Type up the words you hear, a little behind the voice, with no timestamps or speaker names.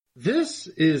This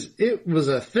is It Was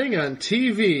a Thing on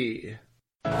TV.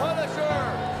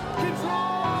 Punisher!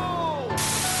 Control!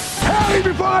 Tell me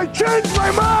before I change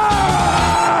my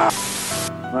mind!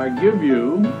 I give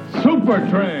you Super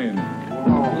Train.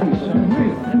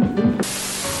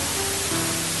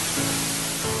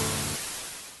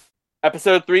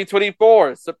 Episode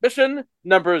 324, submission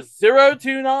number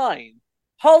 029,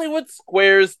 Hollywood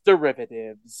Squares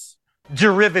Derivatives.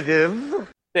 Derivative?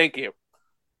 Thank you.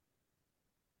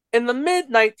 In the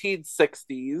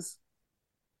mid-1960s,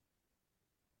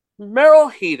 Merrill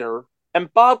Heater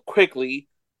and Bob Quigley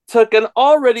took an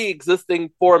already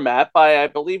existing format by, I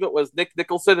believe it was Nick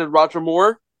Nicholson and Roger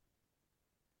Moore.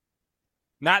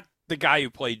 Not the guy who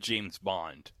played James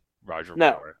Bond, Roger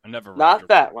No, Moore. Never not Roger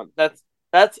that Moore. one.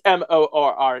 That's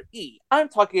M-O-R-R-E. I'm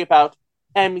talking about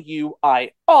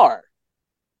M-U-I-R.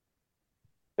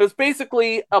 It was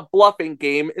basically a bluffing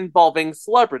game involving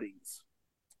celebrities.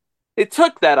 They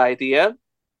took that idea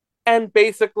and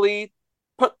basically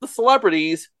put the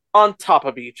celebrities on top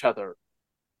of each other.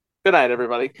 Good night,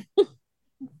 everybody.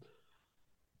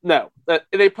 No,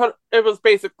 it was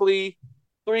basically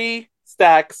 3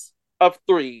 stacks of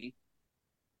 3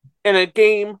 in a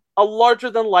game, a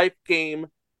larger-than-life game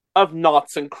of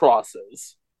noughts and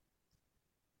crosses.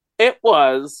 It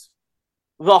was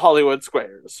the Hollywood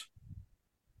Squares.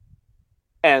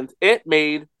 And it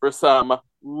made for some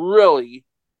really,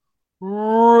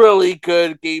 really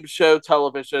good game show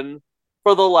television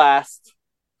for the last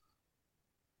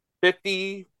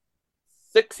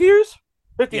 56 years?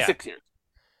 56 years.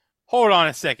 Hold on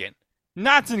a second.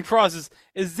 Knots and crosses.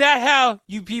 Is that how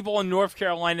you people in North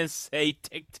Carolina say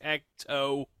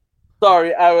tic-tac-toe?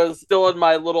 Sorry, I was still in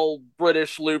my little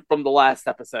British loop from the last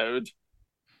episode.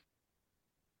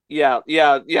 Yeah.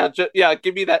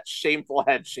 Give me that shameful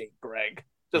head shake, Greg.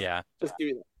 Just give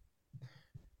me that.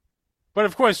 But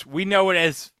of course, we know it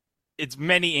as its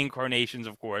many incarnations,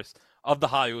 of course, of the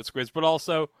Hollywood Squares, but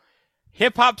also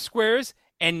hip-hop squares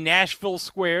and Nashville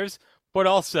squares, but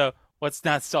also, let's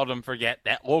not seldom forget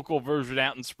that local version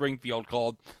out in Springfield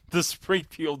called the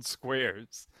Springfield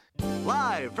Squares.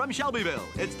 Live from Shelbyville,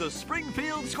 it's the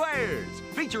Springfield Squares,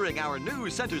 featuring our new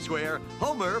center square,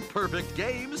 Homer Perfect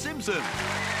Game Simpson.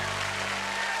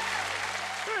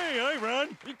 Hey, I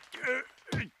run.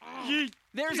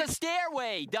 There's a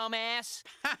stairway, dumbass.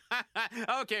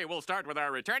 Okay, we'll start with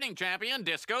our returning champion,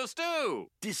 Disco Stew.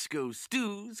 Disco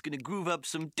Stew's gonna groove up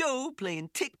some dough playing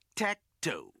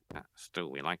tic-tac-toe. Stu,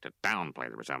 we like to downplay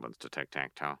the resemblance to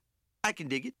tic-tac-toe. I can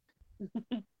dig it.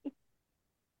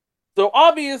 So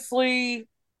obviously,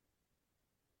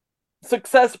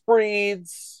 success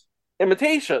breeds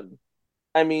imitation.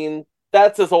 I mean,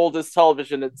 that's as old as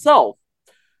television itself.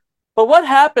 But what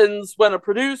happens when a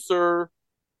producer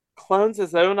clones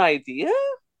his own idea?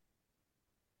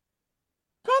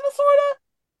 Kind of, sort of.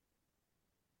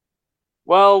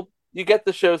 Well, you get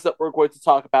the shows that we're going to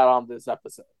talk about on this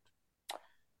episode.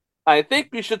 I think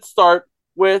we should start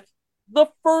with the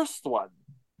first one,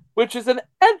 which is an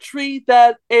entry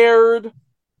that aired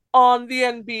on the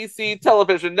NBC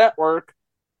television network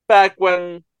back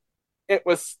when it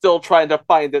was still trying to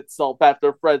find itself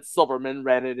after Fred Silverman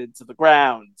ran it into the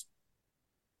ground.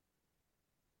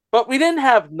 But we didn't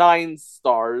have 9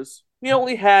 stars. We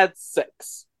only had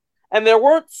 6. And there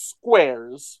weren't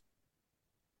squares.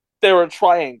 There were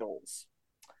triangles.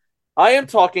 I am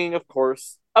talking, of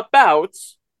course, about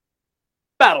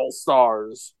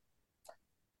Battlestars.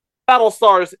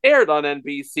 Battlestars aired on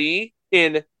NBC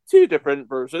in 2 different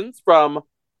versions, from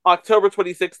October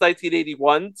 26,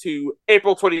 1981 to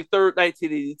April 23rd,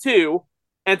 1982,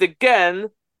 and again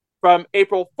from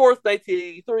April 4th,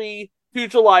 1983 to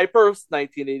July 1st,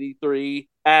 1983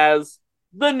 as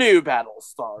the new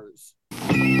Battlestars.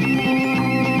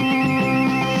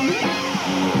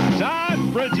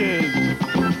 Todd Bridges,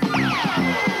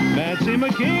 Nancy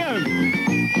McKeon,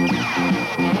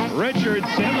 Richard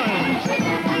Simmons,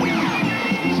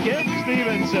 Skip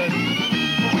Stevenson,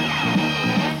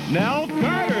 Nell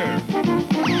Carter,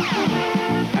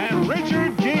 and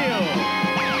Richard Gere.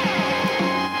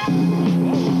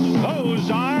 Those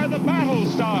are the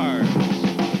Battlestars.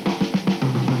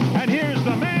 And here's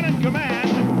the man in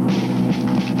command,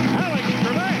 Alex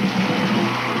Trebek.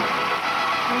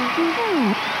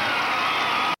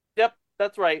 Yep,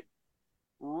 that's right.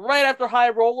 Right after High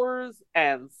Rollers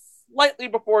and slightly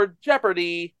before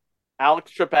Jeopardy,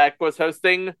 Alex Trebek was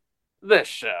hosting this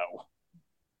show.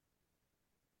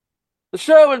 The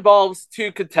show involves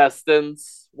 2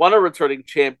 contestants, one a returning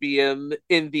champion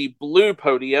in the blue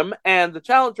podium and the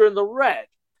challenger in the red.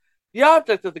 The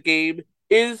object of the game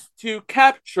is to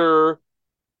capture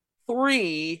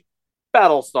 3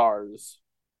 Battlestars.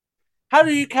 How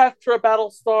do you capture a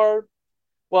battle star?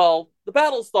 Well, the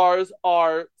battle stars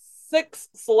are 6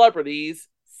 celebrities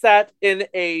sat in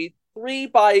a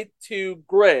 3x2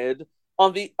 grid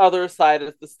on the other side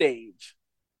of the stage.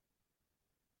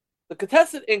 The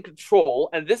contestant in control,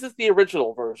 and this is the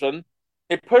original version,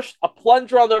 they pushed a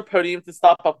plunger on their podium to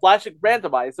stop a flashing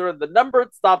randomizer, and the number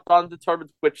it stopped on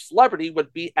determines which celebrity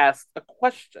would be asked a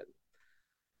question.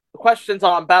 The questions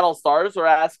on Battle Stars are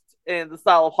asked in the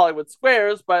style of Hollywood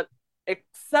Squares, but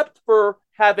except for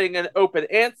having an open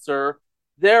answer,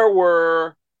 there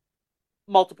were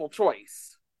multiple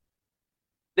choice.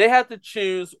 They had to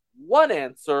choose one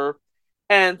answer,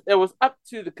 and it was up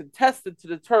to the contestant to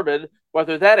determine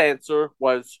whether that answer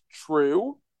was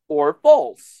true or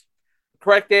false. The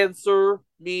correct answer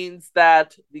means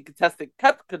that the contestant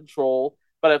kept control,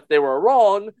 but if they were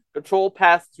wrong, control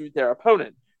passed to their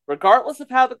opponent. Regardless of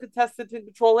how the contestant in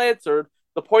control answered,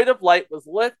 the point of light was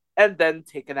lit and then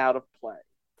taken out of play.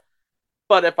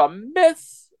 But if a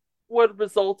miss would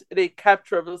result in a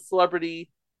capture of a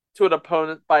celebrity to an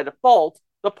opponent by default,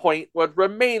 the point would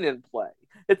remain in play.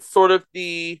 It's sort of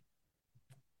the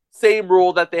same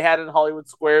rule that they had in Hollywood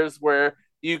Squares, where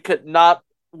you could not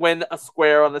win a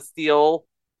square on a steal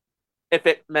if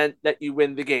it meant that you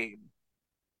win the game.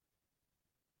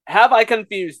 Have I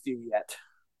confused you yet?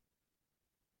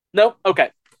 No?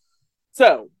 Okay.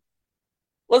 So,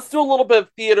 let's do a little bit of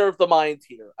theater of the mind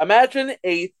here. Imagine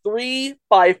a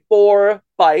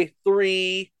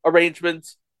 3x4x3 arrangement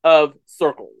of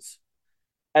circles.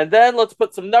 And then let's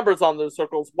put some numbers on those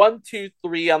circles. 1, 2,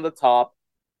 3 on the top,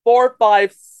 4,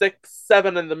 5, 6,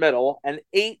 7 in the middle, and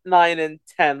 8, 9, and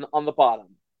 10 on the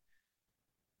bottom.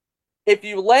 If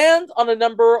you land on a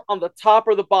number on the top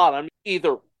or the bottom,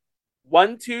 either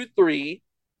 1, 2, 3,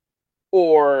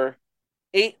 or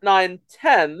 8, 9,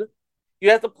 10, you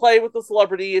have to play with the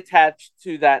celebrity attached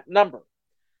to that number.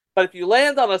 But if you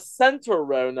land on a center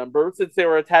row number, since they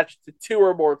were attached to 2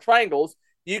 or more triangles,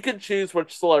 you can choose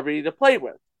which celebrity to play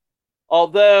with.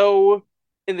 Although,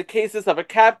 in the cases of a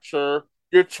capture,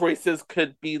 your choices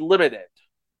could be limited.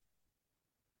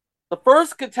 The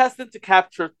first contestant to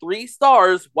capture 3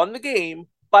 stars won the game,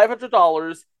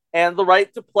 $500, and the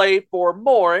right to play for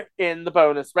more in the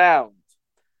bonus round.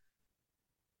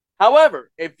 However,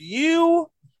 if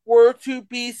you were to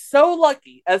be so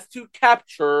lucky as to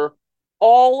capture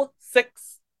all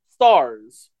 6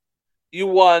 stars, you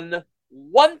won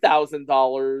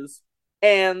 $1,000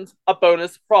 and a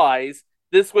bonus prize.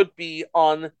 This would be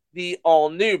on the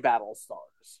all-new Battle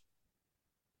Stars.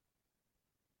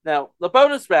 Now, the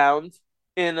bonus round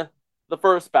in the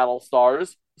first Battle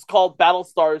Stars is called Battle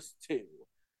Stars 2.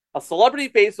 A celebrity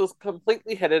face was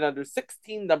completely hidden under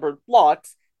 16 numbered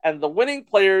blocks, and the winning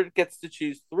player gets to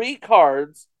choose 3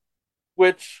 cards,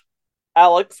 which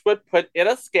Alex would put in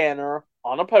a scanner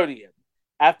on a podium.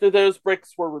 After those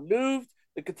bricks were removed,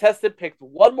 the contestant picked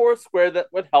one more square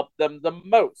that would help them the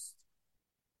most.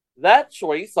 That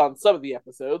choice on some of the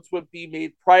episodes would be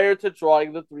made prior to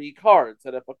drawing the 3 cards,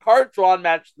 and if a card drawn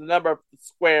matched the number of the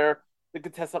square the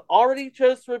contestant already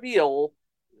chose to reveal,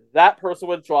 that person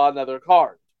would draw another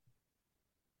card.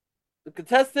 The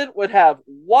contestant would have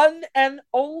one and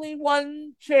only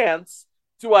one chance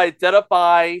to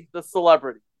identify the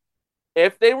celebrity.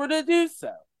 If they were to do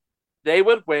so, they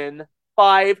would win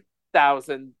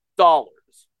 $5,000.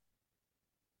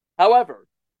 However,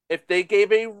 if they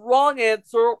gave a wrong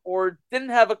answer or didn't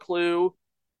have a clue,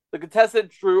 the contestant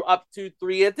drew up to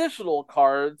 3 additional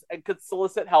cards and could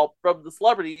solicit help from the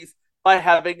celebrities by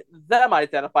having them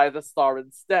identify the star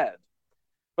instead.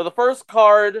 For the first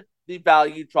card, the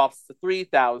value drops to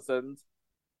 3,000,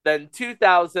 then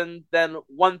 2,000, then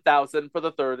 1,000 for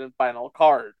the third and final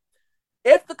card.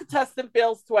 If the contestant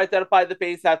fails to identify the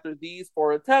face after these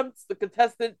 4 attempts, the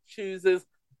contestant chooses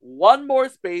one more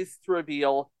space to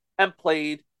reveal and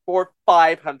played for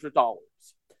 $500.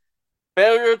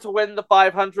 Failure to win the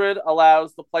 $500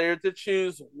 allows the player to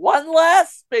choose one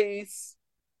last space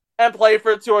and play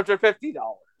for $250.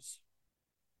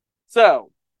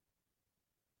 So,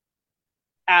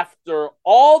 after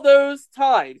all those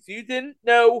times you didn't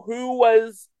know who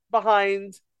was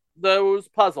behind those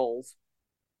puzzles,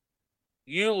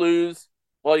 you lose.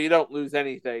 Well, you don't lose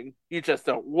anything. You just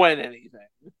don't win anything.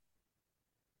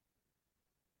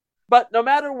 But no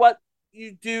matter what,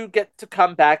 you do get to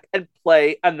come back and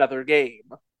play another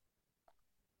game.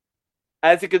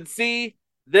 As you can see,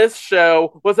 this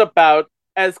show was about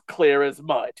as clear as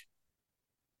mud.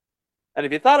 And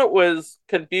if you thought it was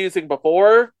confusing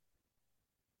before,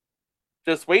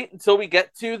 just wait until we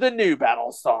get to the new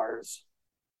Battle Stars.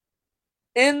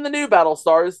 In the new Battle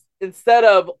Stars, instead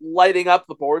of lighting up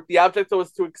the board, the object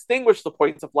was to extinguish the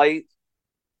points of light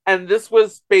And this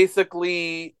was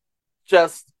basically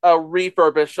just a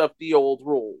refurbish of the old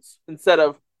rules. Instead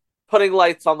of putting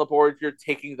lights on the board, you're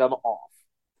taking them off.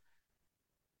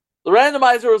 The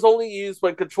randomizer was only used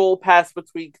when control passed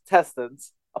between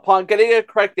contestants. Upon getting a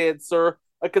correct answer,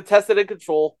 a contestant in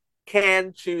control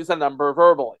can choose a number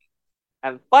verbally.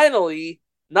 And finally,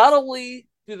 not only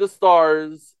do the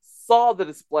stars saw the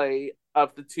display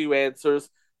of the two answers,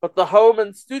 but the home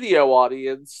and studio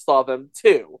audience saw them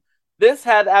too. This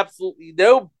had absolutely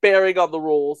no bearing on the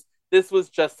rules. This was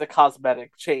just a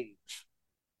cosmetic change.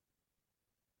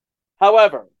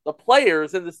 However, the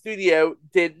players in the studio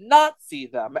did not see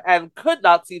them and could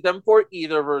not see them for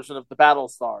either version of the Battle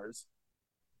Stars.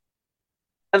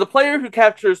 And the player who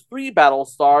captures 3 Battle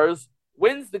Stars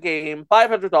wins the game,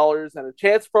 $500, and a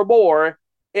chance for more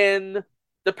in,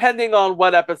 depending on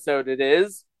what episode it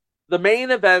is, the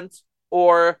main event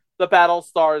or the Battle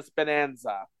Stars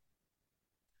Bonanza.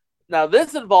 Now,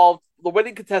 this involved the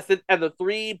winning contestant and the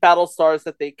 3 Battle Stars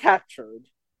that they captured.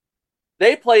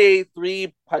 They play a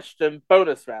 3-question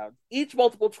bonus round. Each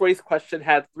multiple choice question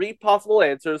had 3 possible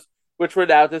answers, which were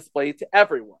now displayed to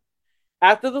everyone.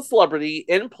 After the celebrity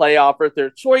in play offered their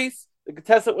choice, the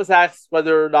contestant was asked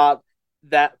whether or not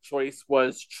that choice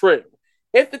was true.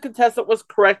 If the contestant was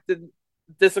correct in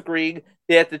disagreeing,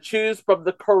 they had to choose from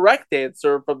the correct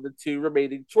answer from the 2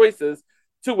 remaining choices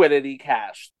to win any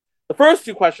cash. The first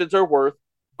 2 questions are worth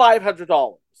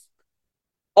 $500.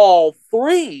 All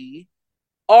 3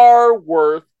 are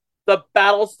worth the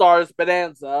Battle Stars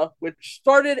Bonanza, which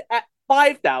started at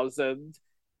 $5,000,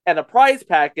 and a prize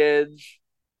package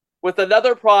with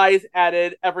another prize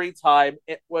added every time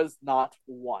it was not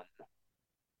won.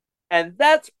 And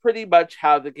that's pretty much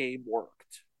how the game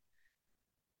worked.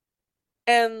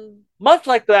 And much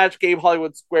like the match game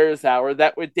Hollywood Squares Hour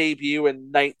that would debut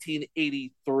in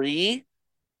 1983,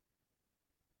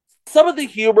 some of the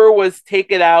humor was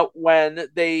taken out when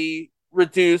they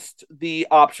reduced the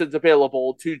options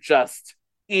available to just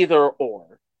either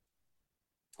or.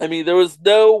 I mean, there was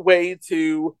no way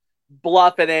to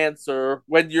bluff an answer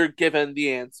when you're given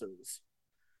the answers.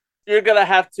 You're going to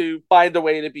have to find a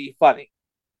way to be funny.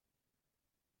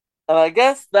 And I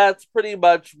guess that's pretty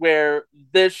much where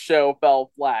this show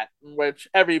fell flat, in which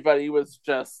everybody was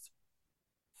just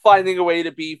finding a way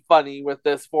to be funny with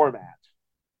this format.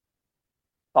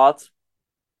 Thoughts?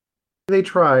 They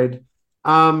tried.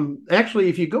 Actually,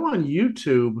 if you go on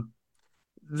YouTube,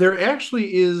 there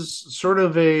actually is sort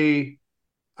of a,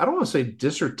 I don't want to say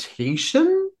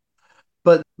dissertation,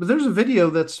 but there's a video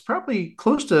that's probably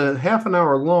close to half an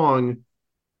hour long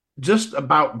just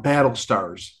about Battle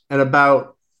Stars and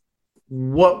about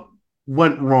what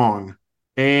went wrong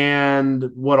and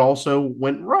what also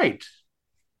went right.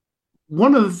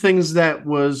 One of the things that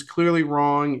was clearly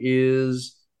wrong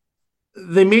is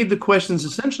they made the questions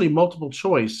essentially multiple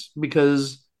choice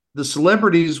because the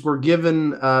celebrities were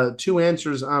given 2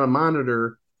 answers on a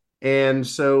monitor. And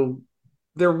so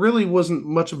there really wasn't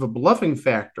much of a bluffing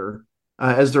factor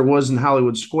as there was in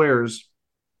Hollywood Squares.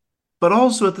 But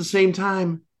also at the same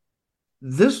time,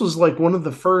 this was like one of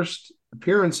the first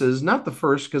appearances, not the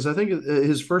first, because I think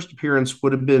his first appearance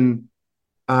would have been,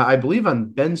 I believe,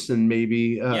 on Benson,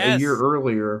 maybe a year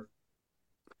earlier.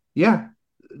 Yeah.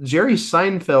 Jerry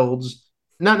Seinfeld's,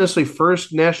 not necessarily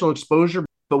first national exposure,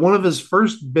 but one of his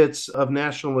first bits of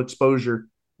national exposure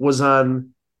was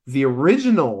on the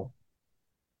original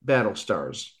Battle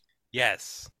Stars.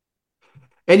 Yes.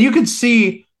 And you could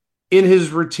see in his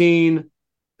routine,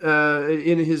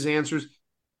 in his answers,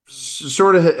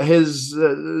 sort of his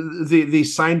the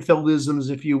Seinfeldisms,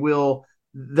 if you will,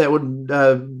 that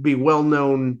would be well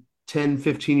known 10,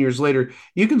 15 years later.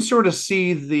 You can sort of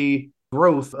see the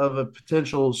growth of a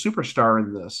potential superstar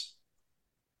in this.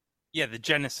 Yeah, the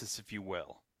genesis, if you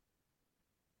will.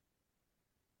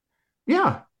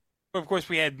 Yeah. But of course,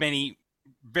 we had many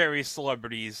various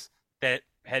celebrities that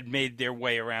had made their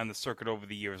way around the circuit over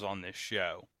the years on this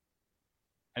show.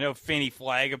 I know Fannie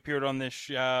Flagg appeared on this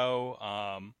show.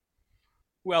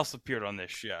 Who else appeared on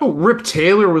this show? Oh, Rip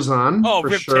Taylor was on. Oh, for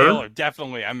Rip sure. Taylor,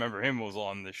 definitely. I remember him was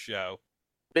on this show.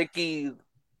 Vicki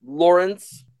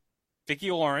Lawrence.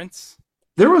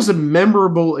 There was a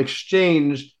memorable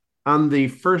exchange on the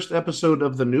first episode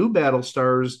of the new Battle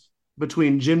Stars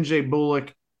between Jim J.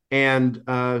 Bullock and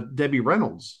Debbie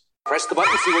Reynolds. Press the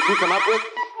button, see what you come up with.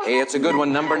 Hey, it's a good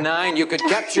one. Number 9, you could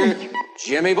capture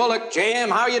Jimmy Bullock. JM,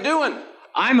 how you doing?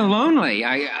 I'm lonely.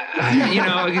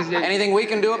 Anything we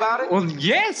can do about it? Well,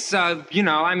 yes.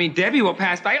 Debbie will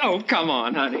pass by. Oh, come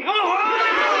on, honey.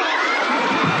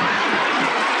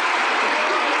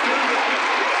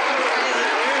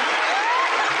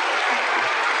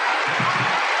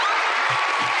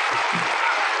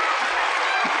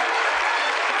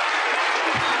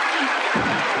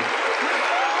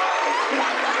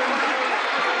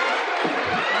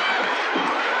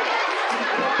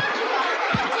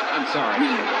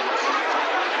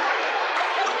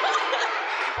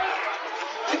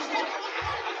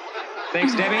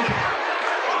 Thanks, Debbie.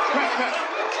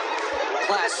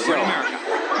 Class Great show. America.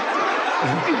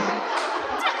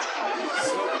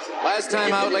 Last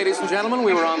time out, ladies and gentlemen,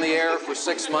 we were on the air for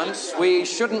 6 months. We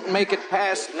shouldn't make it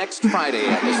past next Friday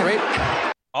at this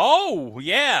rate. Oh,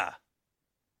 yeah.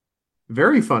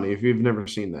 Very funny if you've never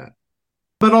seen that.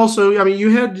 But also, I mean,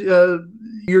 you had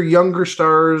your younger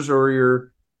stars or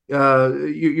your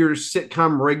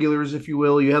sitcom regulars, if you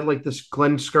will. You had like this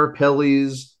Glenn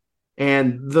Scarpelli's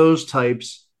and those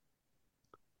types.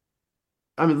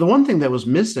 I mean, the one thing that was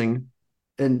missing,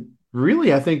 and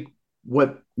really, I think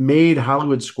what made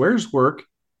Hollywood Squares work,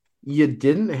 you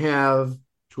didn't have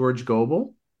George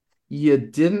Gobel. You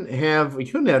couldn't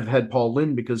have had Paul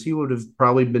Lynde because he would have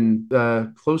probably been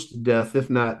close to death, if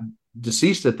not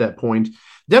deceased at that point.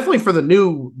 Definitely for the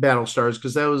new Battlestars,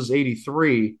 because that was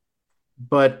 83.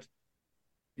 But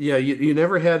yeah, you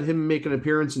never had him make an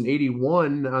appearance in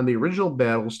 81 on the original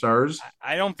Battlestars.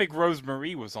 I don't think Rose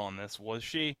Marie was on this, was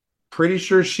she? Pretty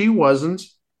sure she wasn't.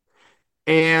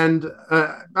 And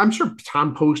I'm sure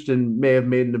Tom Poston may have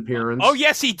made an appearance. Oh,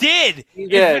 yes, he did. He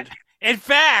did. In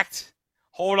fact,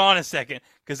 hold on a second,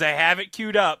 because I have it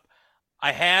queued up.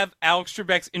 I have Alex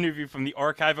Trebek's interview from the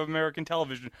Archive of American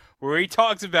Television where he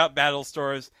talks about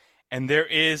Battlestars, and there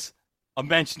is a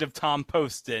mention of Tom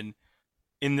Poston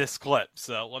in this clip.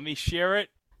 So let me share it.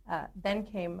 Then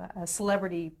came a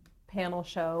celebrity panel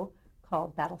show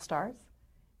called Battlestars.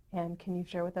 And can you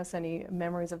share with us any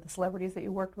memories of the celebrities that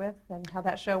you worked with and how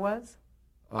that show was?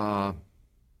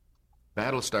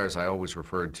 Battlestars I always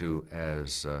referred to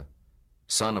as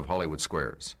son of Hollywood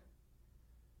Squares.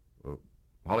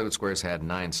 Hollywood Squares had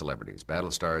 9 celebrities.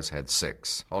 Battlestars had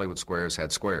 6. Hollywood Squares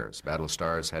had squares.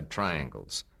 Battlestars had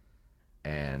triangles.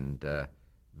 And the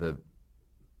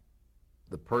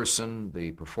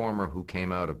performer who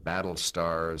came out of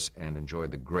Battlestars and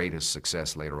enjoyed the greatest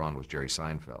success later on was Jerry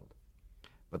Seinfeld.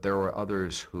 But there were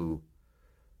others who,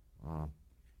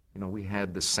 we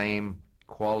had the same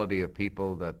quality of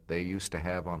people that they used to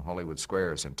have on Hollywood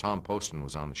Squares. And Tom Poston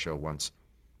was on the show once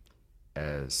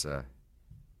as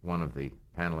one of the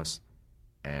panelists,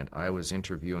 and I was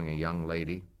interviewing a young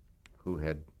lady who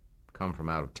had come from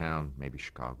out of town, maybe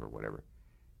Chicago or whatever,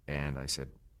 and I said,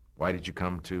 "Why did you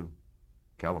come to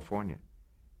California?"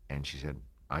 And she said,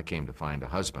 "I came to find a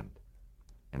husband."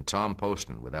 And Tom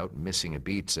Poston, without missing a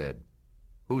beat, said,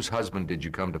 "Whose husband did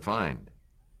you come to find?"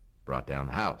 Brought down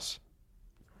the house.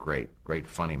 Great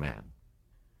funny man.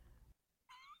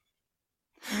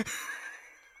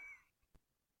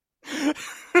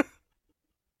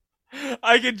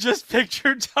 I can just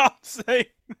picture Tom saying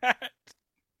that.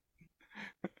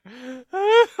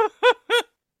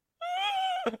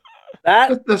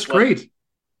 That's great.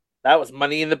 That was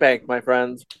money in the bank, my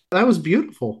friends. That was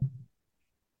beautiful.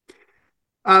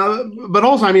 But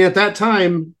also, I mean, at that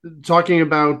time, talking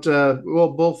about,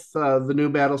 both the new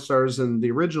Battlestars and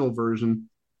the original version,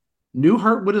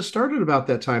 Newhart would have started about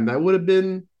that time. That would have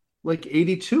been like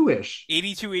 82-ish.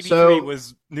 82, 83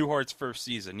 was Newhart's first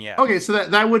season, yeah. Okay, so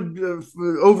that would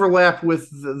overlap with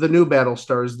the new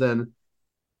Battlestars then.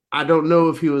 I don't know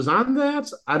if he was on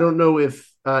that. I don't know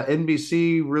if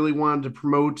NBC really wanted to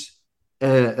promote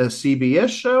a CBS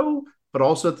show, but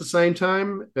also at the same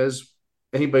time, as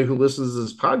anybody who listens to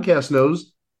this podcast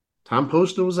knows, Tom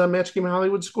Poston was on Match Game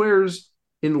Hollywood Squares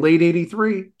in late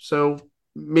 83. So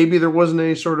maybe there wasn't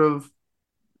any sort of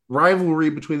rivalry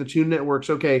between the two networks.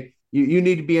 Okay, you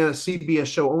need to be on a CBS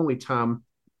show only, Tom.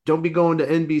 Don't be going to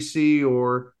NBC,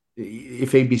 or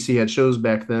if ABC had shows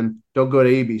back then, don't go to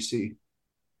ABC.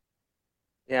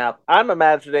 Yeah, I'm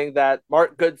imagining that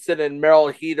Mark Goodson and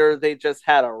Meryl Heater, they just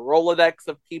had a Rolodex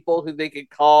of people who they could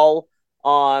call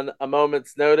on a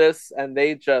moment's notice, and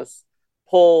they just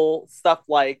pull stuff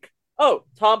like, "Oh,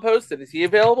 Tom Poston, is he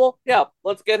available? Yeah,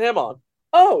 let's get him on.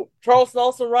 Oh, Charles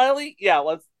Nelson Riley? Yeah,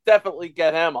 let's definitely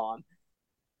get him on."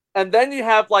 And then you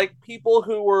have like people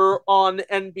who were on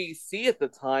NBC at the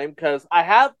time, because I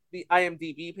have the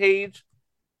IMDb page.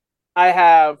 I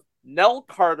have Nell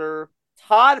Carter,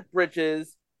 Todd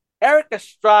Bridges, Eric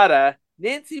Estrada,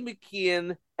 Nancy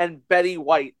McKeon, and Betty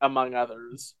White, among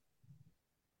others.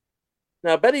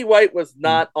 Now, Betty White was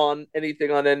not on anything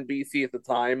on NBC at the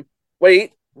time.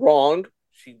 Wait, wrong.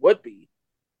 She would be.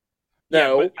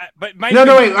 No. Yeah, but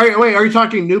wait. Are you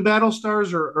talking new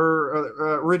Battlestars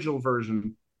or original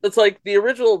version? It's like the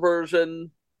original version,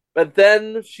 but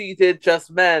then she did Just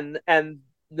Men, and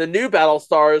the new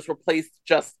Battlestars replaced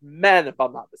Just Men, if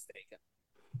I'm not mistaken.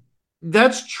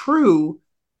 That's true,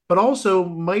 but also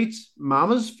might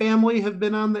Mama's Family have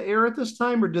been on the air at this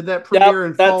time, or did that premiere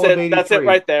in fall of 83? That's it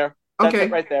right there. That's okay.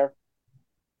 It right there.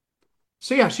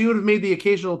 So yeah, she would have made the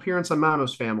occasional appearance on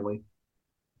Mama's Family.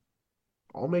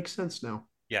 All makes sense now.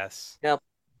 Yes. Yep.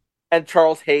 And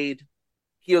Charles Hayde,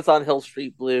 he was on Hill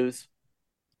Street Blues.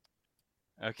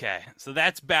 Okay, so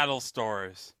that's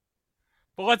Battlestars.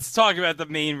 But let's talk about the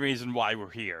main reason why we're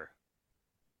here.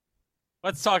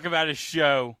 Let's talk about a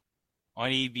show on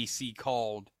ABC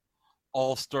called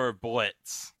All-Star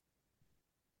Blitz.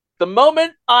 The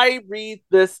moment I read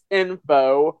this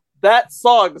info, that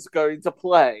song's going to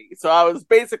play. So I was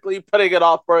basically putting it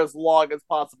off for as long as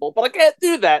possible, but I can't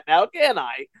do that now, can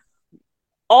I?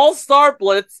 All-Star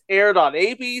Blitz aired on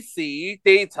ABC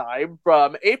daytime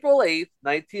from April 8th,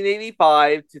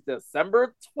 1985 to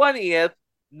December 20th,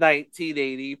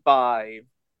 1985.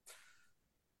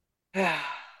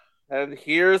 And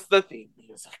here's the theme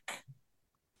music.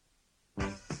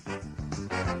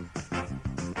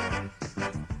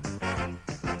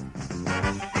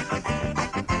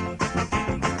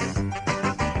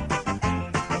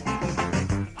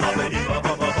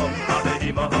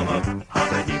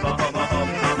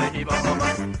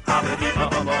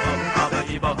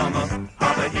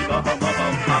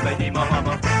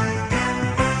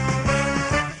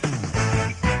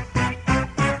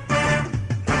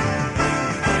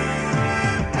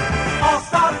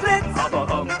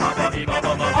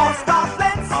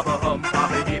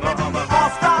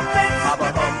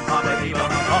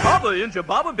 Inja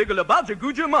Baba Bigala Baja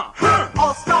Gujama.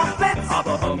 All-Star Blitz.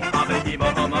 Abba hum, abba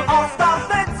hima huma. All-Star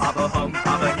Blitz. Abba hum,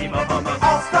 abba hima huma.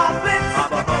 All-Star Blitz.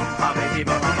 Abba hum, abba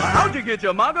hima huma. How'd you get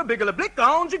your maga Bigala Blick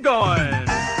on you going?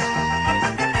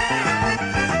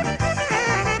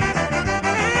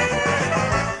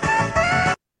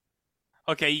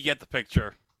 Okay, you get the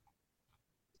picture.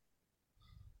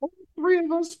 All three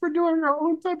of us were doing our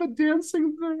own type of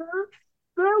dancing there.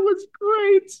 That was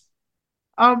great.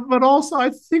 But also, I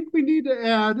think we need to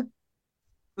add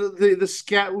the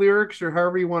scat lyrics, or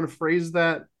however you want to phrase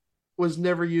that, was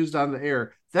never used on the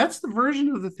air. That's the version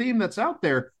of the theme that's out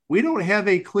there. We don't have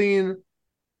a clean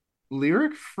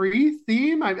lyric-free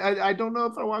theme. I don't know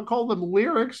if I want to call them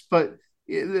lyrics, but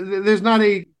there's not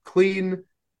a clean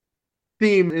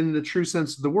theme in the true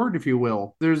sense of the word, if you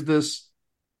will. There's this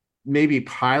maybe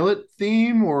pilot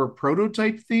theme or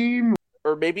prototype theme.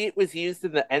 Or maybe it was used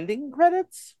in the ending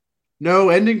credits? No,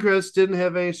 ending credits didn't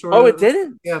have any sort of... Oh, it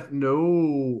didn't? Yeah,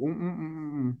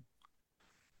 no.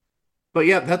 But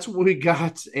yeah, that's what we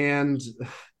got, and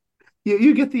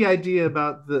you get the idea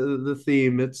about the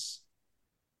theme. It's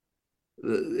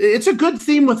a good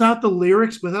theme without the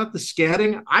lyrics, without the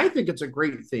scatting. I think it's a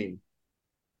great theme.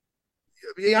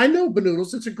 I know,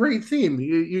 Benoodles, it's a great theme.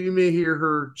 You may hear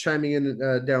her chiming in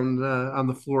down on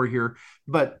the floor here,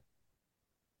 but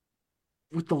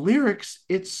with the lyrics,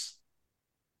 it's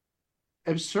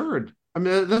absurd. I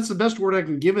mean, that's the best word I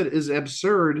can give it, is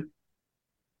absurd.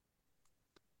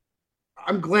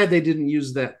 I'm glad they didn't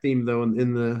use that theme, though,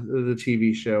 in the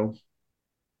TV show.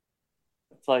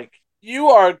 It's like, you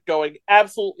are going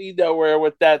absolutely nowhere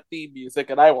with that theme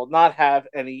music, and I will not have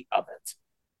any of it.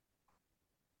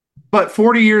 But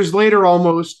 40 years later,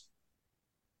 almost,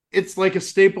 it's like a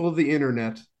staple of the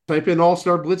internet. Type in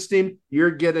All-Star Blitz theme,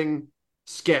 you're getting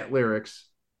scat lyrics.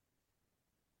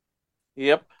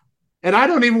 Yep. And I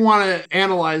don't even want to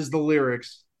analyze the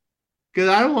lyrics, because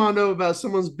I don't want to know about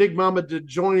someone's Big Mama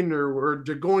DeJoin or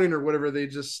DeGoin or whatever.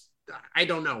 I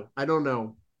don't know. I don't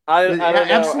know.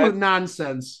 Absolute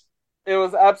nonsense. It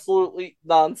was absolutely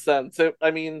nonsense.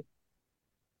 I mean,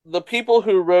 the people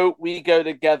who wrote We Go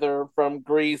Together from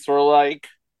Greece were like,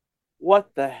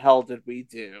 what the hell did we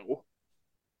do?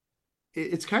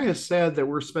 It's kind of sad that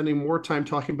we're spending more time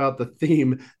talking about the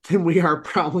theme than we are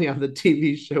probably on the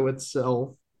TV show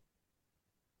itself.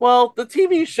 Well, the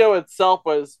TV show itself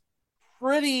was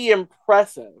pretty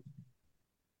impressive.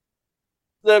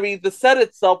 I mean, the set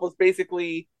itself was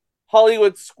basically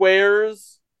Hollywood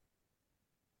Squares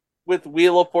with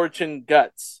Wheel of Fortune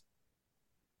guts.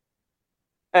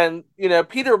 And,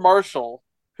 Peter Marshall,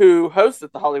 who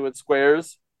hosted the Hollywood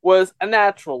Squares, was a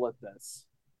natural at this.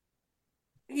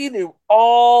 He knew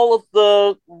all of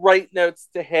the right notes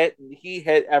to hit, and he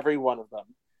hit every one of them.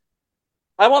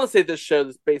 I want to say this show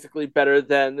is basically better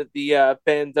than the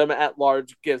fandom at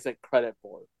large gives it credit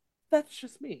for. That's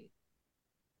just me.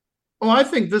 Well, I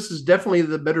think this is definitely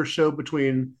the better show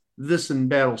between this and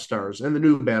Battlestars, and the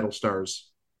new Battlestars.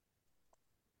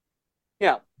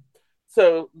 Yeah.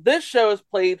 So this show is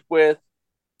played with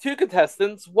two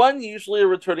contestants, one usually a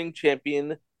returning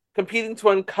champion, competing to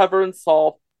uncover and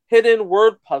solve hidden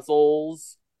word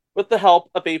puzzles with the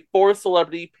help of a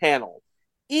 4-celebrity panel.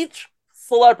 Each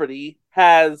celebrity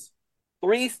has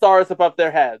 3 stars above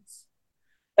their heads,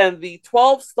 and the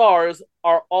 12 stars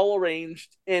are all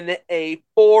arranged in a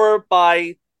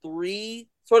 4x3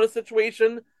 sort of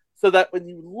situation. so that when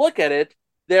you look at it,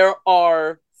 there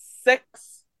are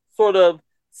 6 sort of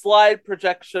slide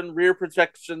projection, rear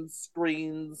projection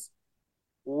screens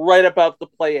right above the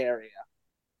play area.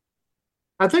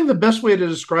 I think the best way to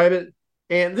describe it,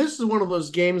 and this is one of those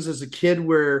games as a kid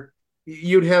where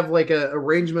you'd have like a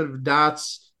arrangement of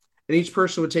dots, and each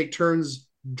person would take turns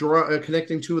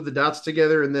connecting 2 of the dots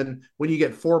together, and then when you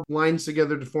get 4 lines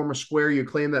together to form a square, you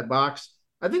claim that box.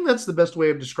 I think that's the best way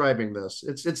of describing this.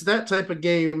 It's that type of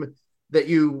game that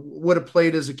you would have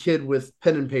played as a kid with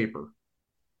pen and paper.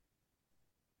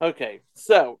 Okay,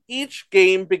 so each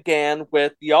game began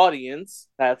with the audience,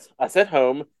 that's us at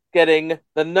home, getting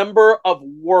the number of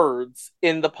words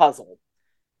in the puzzle.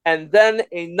 And then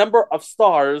a number of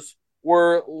stars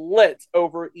were lit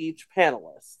over each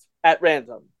panelist at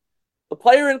random. The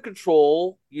player in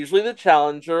control, usually the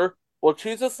challenger, will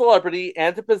choose a celebrity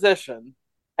and a position,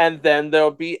 and then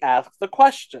they'll be asked a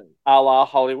question, a la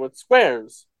Hollywood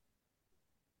Squares.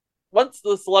 Once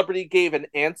the celebrity gave an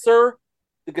answer,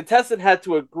 the contestant had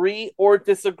to agree or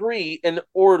disagree in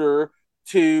order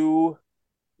to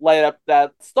light up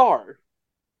that star.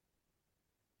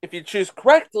 If you choose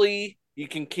correctly, you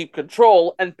can keep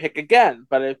control and pick again.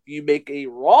 But if you make a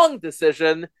wrong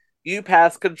decision, you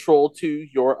pass control to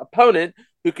your opponent,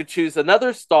 who could choose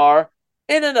another star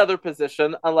in another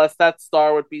position unless that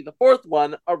star would be the 4th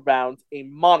one around a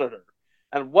monitor.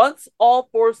 And once all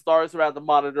 4 stars around the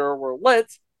monitor were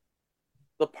lit,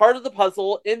 the part of the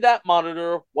puzzle in that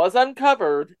monitor was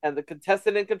uncovered, and the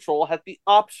contestant in control had the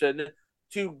option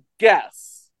to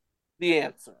guess the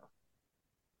answer.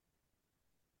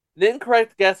 An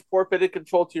incorrect guess forfeited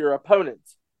control to your opponent.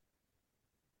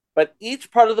 But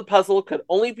each part of the puzzle could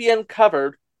only be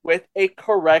uncovered with a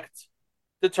correct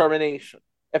determination.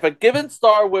 If a given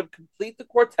star would complete the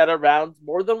quartet around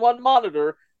more than one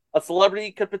monitor, a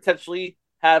celebrity could potentially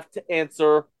have to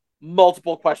answer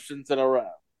multiple questions in a row.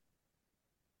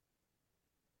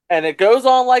 And it goes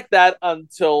on like that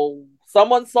until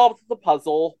someone solved the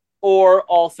puzzle or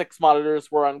all 6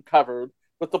 monitors were uncovered,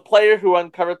 with the player who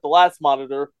uncovered the last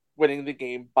monitor winning the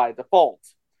game by default.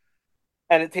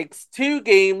 And it takes 2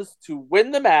 games to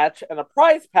win the match, and a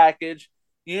prize package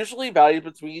usually valued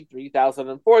between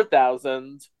 $3,000 and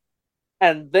 $4,000.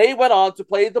 And they went on to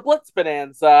play the Blitz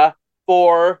Bonanza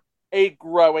for a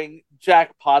growing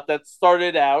jackpot that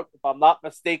started out, if I'm not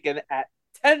mistaken, at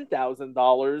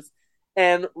 $10,000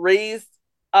 and raised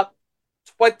up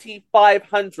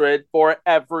 $2,500 for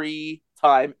every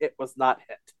time it was not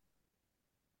hit.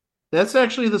 That's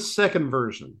actually the second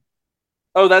version.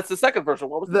 Oh, that's the second version.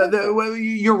 What was well,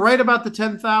 you're right about the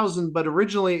 10,000, but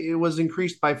originally it was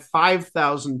increased by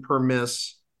 5,000 per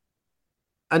miss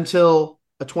until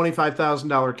a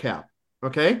 $25,000 cap.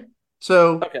 Okay?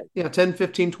 So, yeah, 10,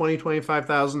 15, 20,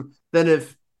 25,000. Then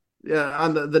if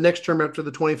on the next term after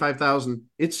the 25,000,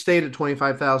 it stayed at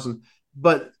 25,000.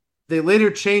 But they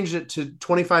later changed it to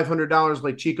 $2,500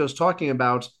 like Chico's talking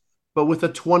about, but with a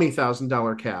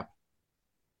 $20,000 cap.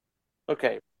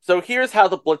 Okay, so here's how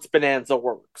the Blitz Bonanza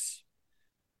works.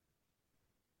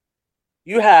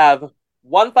 You have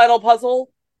one final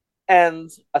puzzle and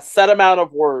a set amount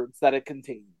of words that it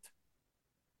contained.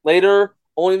 Later,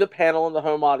 only the panel and the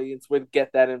home audience would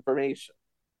get that information.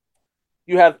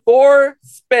 You have 4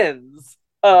 spins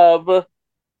of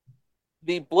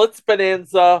the Blitz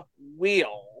Bonanza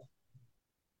wheel.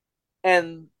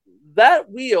 And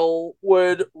that wheel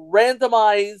would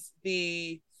randomize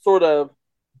the sort of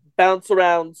bounce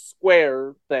around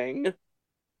square thing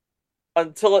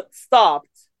until it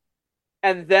stopped,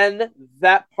 and then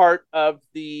that part of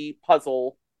the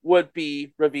puzzle would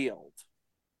be revealed.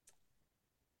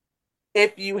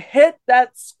 If you hit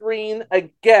that screen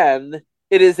again,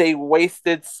 it is a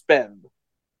wasted spin.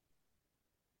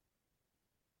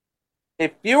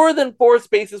 If fewer than 4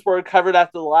 spaces were covered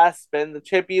after the last spin, the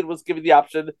champion was given the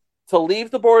option to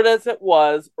leave the board as it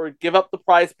was or give up the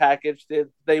prize package that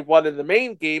they won in the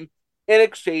main game in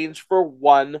exchange for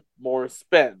 1 more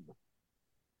spin.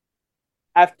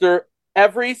 After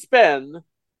every spin,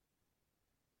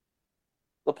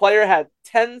 the player had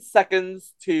 10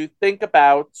 seconds to think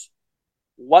about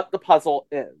what the puzzle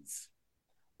is,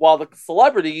 while the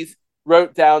celebrities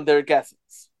wrote down their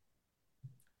guesses.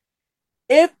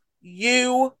 If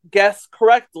you guess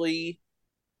correctly,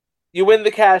 you win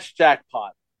the cash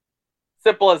jackpot.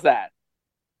 Simple as that.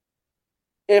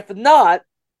 If not,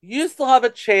 you still have a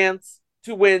chance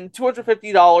to win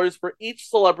 $250 for each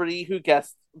celebrity who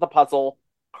guessed the puzzle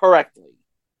correctly.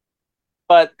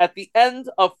 But at the end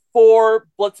of 4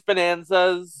 Blitz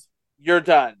Bonanzas, you're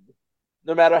done.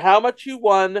 No matter how much you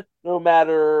won, no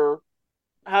matter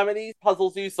how many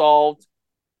puzzles you solved,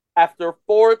 after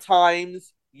 4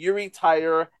 times, you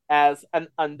retire as an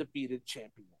undefeated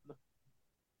champion.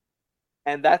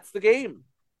 And that's the game.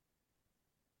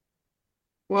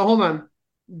 Well, hold on.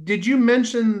 Did you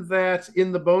mention that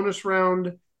in the bonus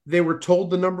round they were told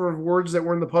the number of words that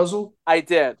were in the puzzle? I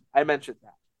did. I mentioned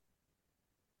that.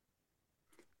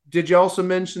 Did you also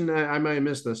mention, I might have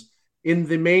missed this, in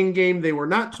the main game they were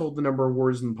not told the number of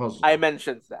words in the puzzle? I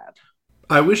mentioned that.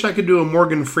 I wish I could do a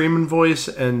Morgan Freeman voice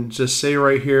and just say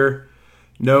right here,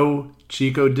 no,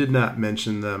 Chico did not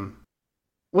mention them.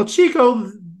 Well,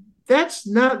 Chico, that's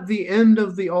not the end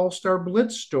of the All-Star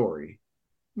Blitz story.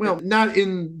 Well, not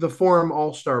in the form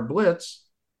All-Star Blitz.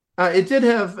 It did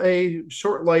have a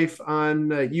short life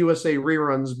on USA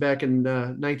reruns back in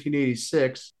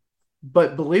 1986.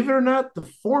 But believe it or not, the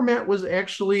format was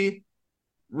actually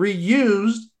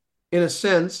reused, in a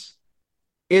sense,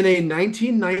 in a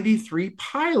 1993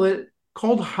 pilot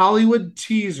called Hollywood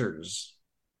Teasers.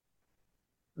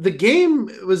 The game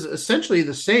was essentially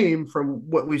the same from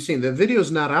what we've seen. The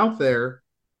video's not out there,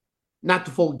 not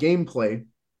the full gameplay,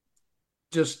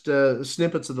 just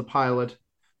snippets of the pilot.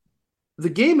 The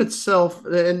game itself,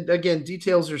 and again,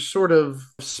 details are sort of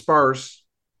sparse.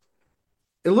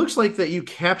 It looks like that you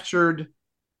captured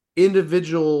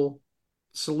individual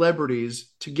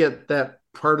celebrities to get that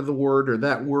part of the word or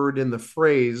that word in the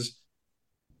phrase,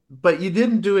 but you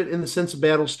didn't do it in the sense of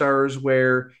Battlestars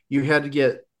where you had to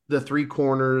get the three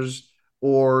corners,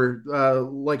 or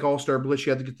like All-Star Blitz,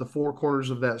 you had to get the four corners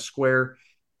of that square.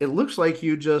 It looks like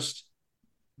you just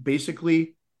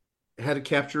basically had to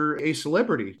capture a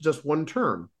celebrity, just one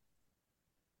turn.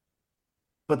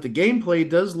 But the gameplay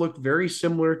does look very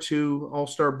similar to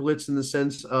All-Star Blitz in the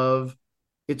sense of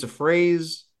it's a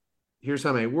phrase, here's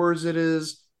how many words it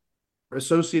is,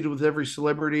 associated with every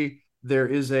celebrity. There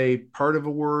is a part of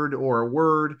a word or a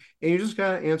word, and you just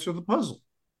got to answer the puzzle.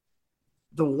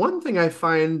 The one thing I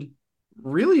find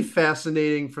really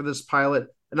fascinating for this pilot,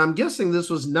 and I'm guessing this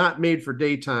was not made for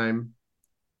daytime,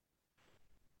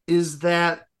 is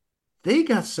that they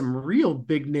got some real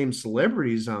big name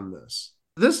celebrities on this.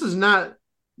 This is not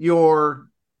your,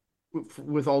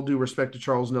 with all due respect to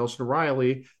Charles Nelson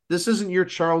Riley, this isn't your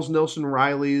Charles Nelson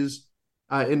Riley's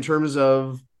in terms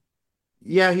of,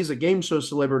 yeah, he's a game show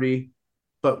celebrity,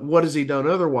 but what has he done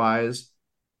otherwise?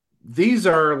 These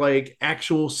are like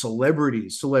actual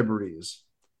celebrities.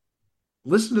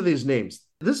 Listen to these names.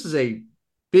 This is a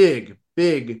big,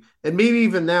 and maybe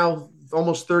even now,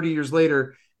 almost 30 years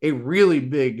later, a really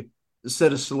big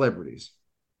set of celebrities.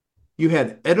 You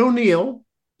had Ed O'Neill.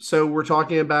 So we're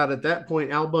talking about, at that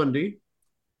point, Al Bundy.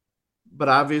 But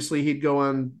obviously he'd go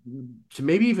on to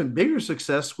maybe even bigger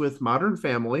success with Modern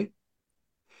Family.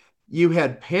 You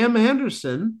had Pam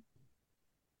Anderson.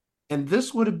 And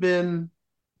this would have been,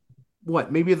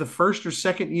 what, maybe the first or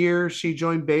second year she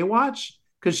joined Baywatch?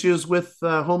 Because she was with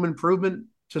Home Improvement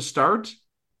to start.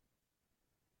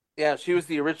 Yeah, she was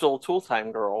the original Tool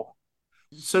Time girl.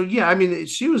 So, yeah, I mean,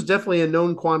 she was definitely a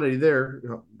known quantity there.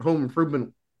 Home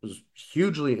Improvement was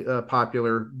hugely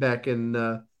popular back in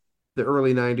the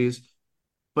early 90s.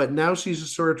 But now she's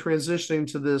just sort of transitioning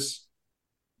to this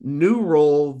new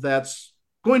role that's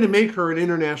going to make her an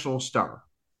international star.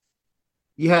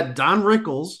 You had Don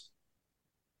Rickles,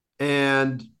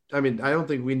 and I mean, I don't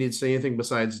think we need to say anything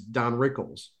besides Don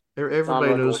Rickles.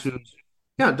 Everybody knows who.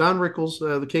 Yeah, Don Rickles,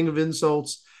 the king of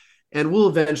insults, and we'll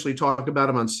eventually talk about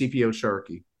him on CPO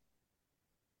Sharky.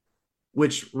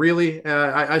 Which really,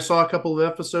 I saw a couple of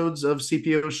episodes of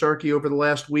CPO Sharky over the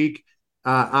last week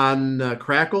on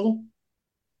Crackle.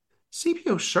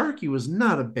 CPO Sharky was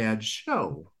not a bad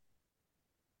show.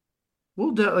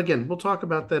 We'll talk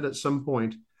about that at some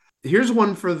point. Here's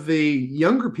one for the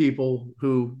younger people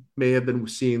who may have been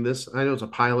seeing this. I know it's a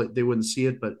pilot; they wouldn't see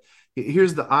it, but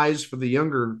here's the eyes for the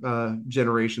younger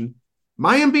generation.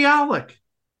 Mayim Bialik.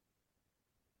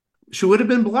 She would have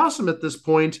been Blossom at this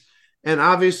point. And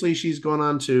obviously, she's gone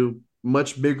on to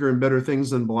much bigger and better things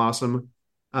than Blossom,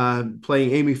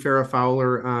 playing Amy Farrah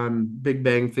Fowler on Big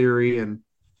Bang Theory. And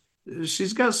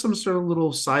she's got some sort of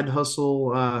little side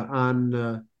hustle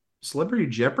on Celebrity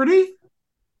Jeopardy.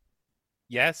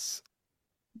 Yes.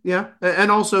 Yeah. And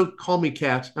also Call Me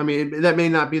Kat. I mean, that may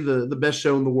not be the best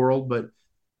show in the world, but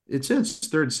it's in its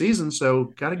third season. So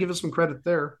got to give us some credit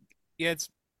there. Yeah, it's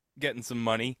getting some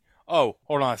money. Oh,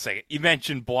 hold on a second. You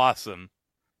mentioned Blossom.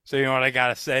 So you know what I got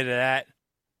to say to that?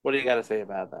 What do you got to say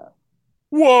about that?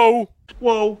 Whoa.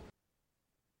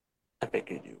 I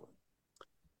figured you would.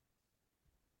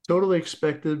 Totally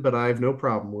expected, but I have no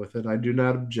problem with it. I do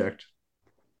not object.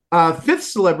 Fifth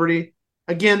celebrity,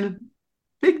 again,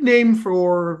 big name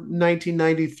for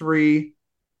 1993.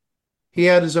 He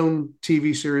had his own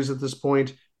TV series at this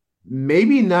point.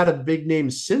 maybe not a big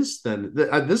name since then.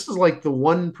 This is like the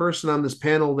one person on this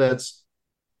panel that's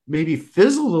maybe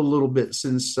fizzled a little bit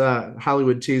since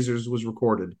Hollywood Teasers was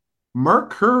recorded. Mark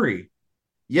Curry,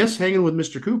 yes, hanging with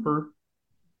Mr. Cooper,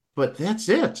 but that's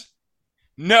it.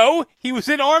 No, he was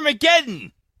in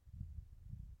Armageddon.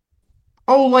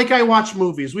 Oh, like I watch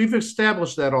movies. We've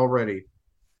established that already.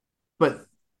 But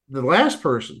the last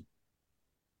person,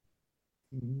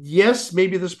 yes,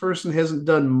 maybe this person hasn't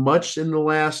done much in the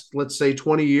last, let's say,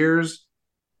 20 years.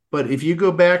 But if you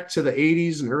go back to the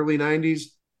 80s and early 90s,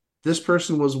 this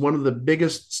person was one of the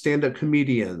biggest stand-up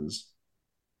comedians.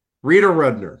 Rita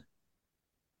Rudner.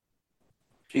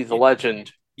 She's a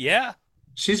legend. Yeah.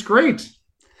 She's great.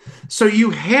 So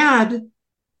you had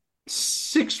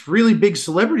 6 really big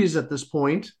celebrities at this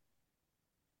point.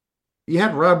 You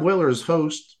had Rob Willer as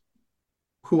host,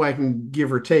 who I can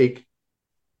give or take.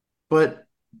 But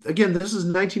again, this is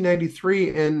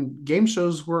 1993, and game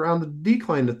shows were on the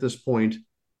decline at this point.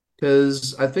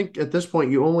 Because I think at this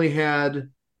point you only had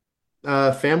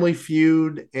Family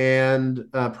Feud and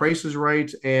Price is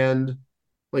Right and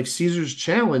like Caesar's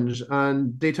Challenge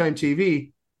on daytime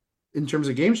TV in terms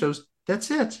of game shows.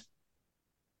 That's it.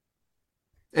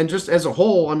 And just as a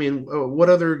whole, I mean, what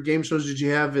other game shows did you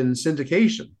have in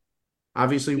syndication?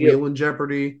 Obviously, Wheel and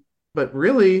Jeopardy, but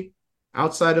really,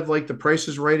 outside of like The Price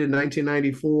is Right in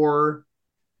 1994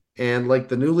 and like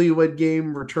the Newlywed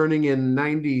Game returning in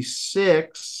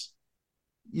 96,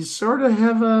 you sort of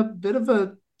have a bit of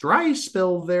a dry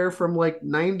spell there from like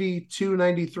 92,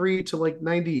 93 to like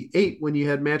 98 when you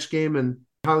had Match Game and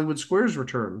Hollywood Squares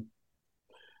return.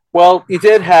 Well, you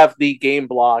did have the game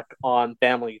block on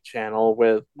Family Channel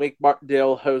with Wink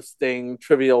Martindale hosting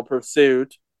Trivial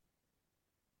Pursuit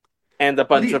and a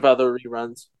bunch of other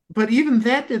reruns. But even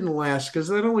that didn't last because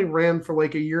that only ran for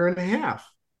like a year and a half.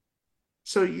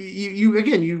 So you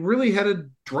again, you really had a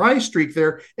dry streak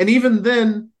there. And even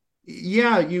then,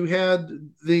 yeah, you had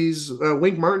these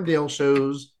Wink Martindale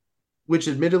shows, which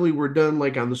admittedly were done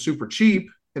like on the super cheap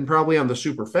and probably on the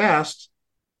super fast.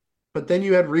 But then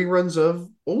you had reruns of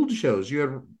old shows. You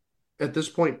had, at this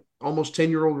point, almost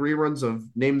 10-year-old reruns of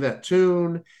Name That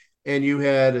Tune. And you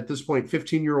had, at this point,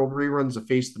 15-year-old reruns of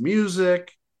Face the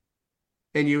Music.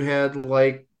 And you had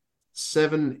like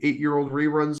 7, 8-year-old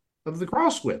reruns of the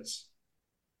Crosswits.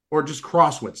 Or just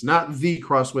Crosswits, not the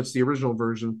Crosswits, the original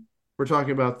version. We're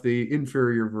talking about the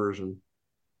inferior version.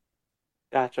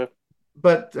 Gotcha.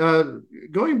 But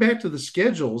going back to the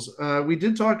schedules, we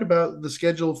did talk about the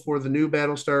schedule for the new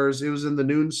Battlestars. It was in the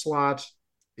noon slot.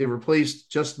 It replaced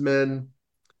Just Men.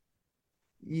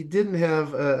 You didn't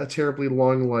have a terribly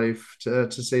long life,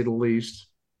 to say the least.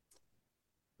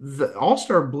 The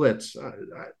All-Star Blitz,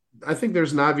 I think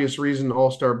there's an obvious reason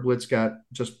All-Star Blitz got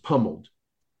just pummeled.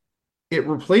 It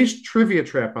replaced Trivia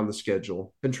Trap on the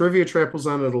schedule, and Trivia Trap was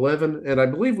on at 11, and I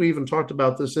believe we even talked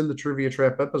about this in the Trivia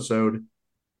Trap episode.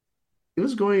 It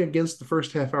was going against the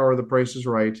first half hour of The Price is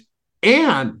Right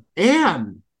and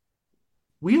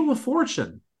Wheel of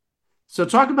Fortune. So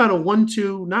talk about a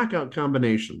 1-2 knockout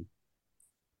combination.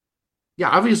 Yeah,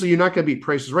 obviously you're not going to beat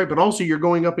Price is Right, but also you're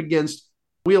going up against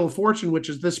Wheel of Fortune, which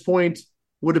at this point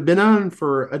would have been on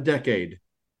for a decade.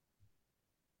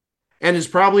 And is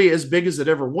probably as big as it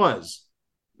ever was,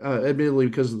 admittedly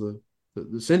because of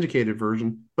the syndicated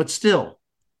version, but still.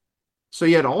 So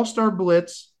you had All-Star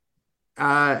Blitz,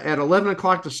 at 11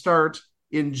 o'clock to start.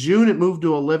 In June, it moved to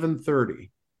 11:30.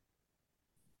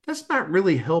 That's not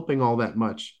really helping all that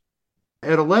much.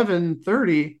 At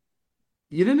 11:30,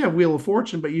 you didn't have Wheel of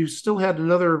Fortune, but you still had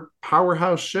another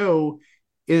powerhouse show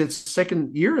in its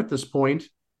second year at this point,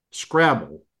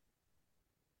 Scrabble.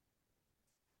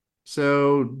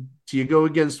 So do you go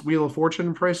against Wheel of Fortune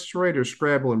and Price is Right or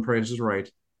Scrabble and Price is Right?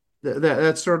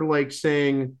 That's sort of like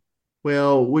saying,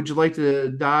 well, would you like to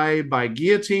die by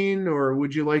guillotine or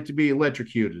would you like to be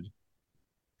electrocuted?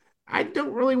 I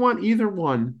don't really want either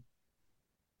one.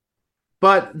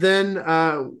 But then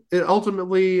it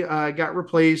ultimately got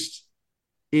replaced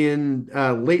in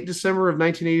late December of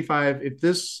 1985. If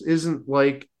this isn't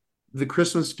like the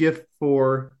Christmas gift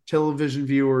for television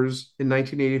viewers in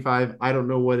 1985, I don't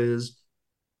know what is.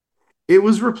 It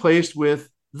was replaced with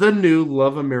the new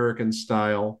Love American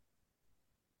Style.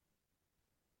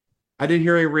 I didn't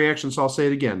hear any reaction, so I'll say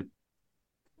it again.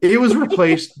 It was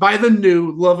replaced by the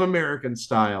new Love American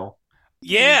Style.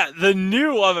 Yeah, the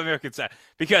new Love American Style.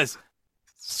 Because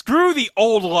screw the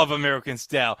old Love American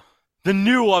Style. The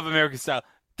new Love American Style.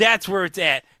 That's where it's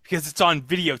at because it's on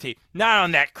videotape, not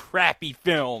on that crappy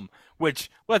film.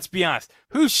 Which, let's be honest,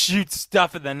 who shoots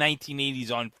stuff in the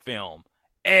 1980s on film?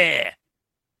 It's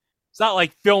not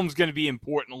like film's going to be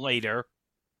important later.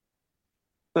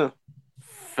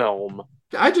 film.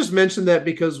 I just mentioned that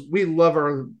because we love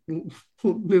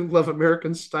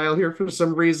American Style here for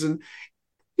some reason,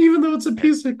 even though it's a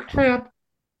piece of crap.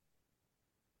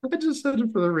 I just said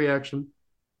it for the reaction.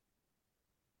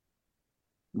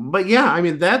 But yeah, I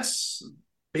mean, that's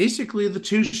basically the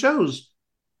two shows.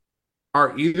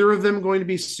 Are either of them going to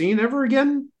be seen ever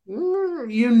again?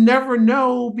 You never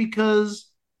know, because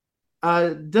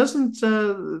doesn't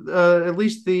at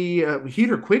least the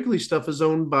Heater Quigley stuff is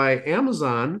owned by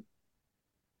Amazon.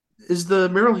 Is the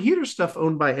Meryl Heater stuff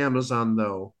owned by Amazon,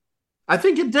 though? I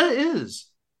think it is.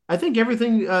 I think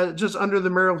everything just under the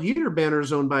Meryl Heater banner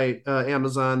is owned by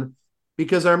Amazon,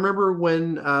 because I remember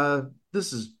when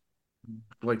this is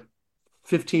like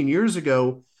 15 years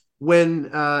ago, when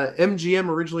MGM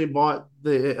originally bought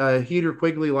the Heater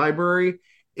Quigley library,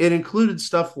 it included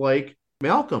stuff like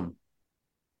Malcolm.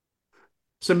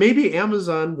 So maybe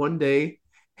Amazon one day,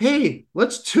 hey,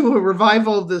 let's do a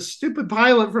revival of this stupid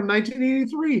pilot from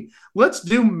 1983. Let's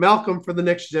do Malcolm for the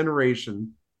next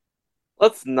generation.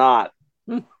 Let's not.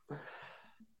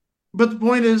 But the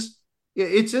point is,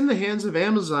 it's in the hands of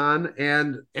Amazon,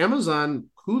 and Amazon,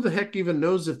 who the heck even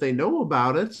knows if they know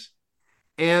about it?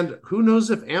 And who knows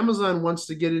if Amazon wants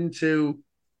to get into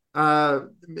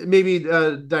maybe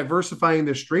diversifying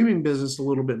their streaming business a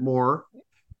little bit more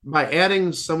by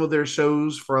adding some of their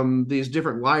shows from these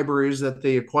different libraries that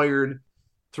they acquired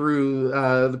through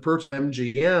the purchase of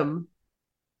MGM.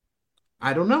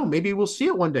 I don't know. Maybe we'll see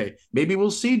it one day. Maybe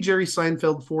we'll see Jerry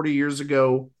Seinfeld 40 years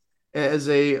ago as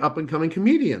a up-and-coming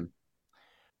comedian.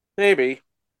 Maybe.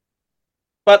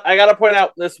 But I got to point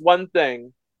out this one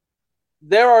thing.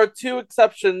 There are two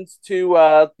exceptions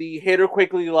to the Heater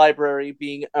Quigley library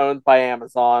being owned by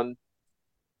Amazon.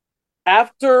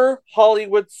 After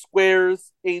Hollywood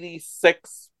Squares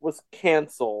 86 was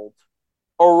canceled,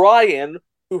 Orion,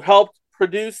 who helped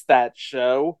produce that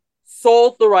show,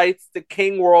 sold the rights to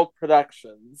King World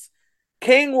Productions.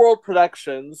 King World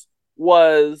Productions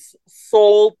was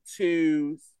sold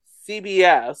to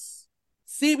CBS.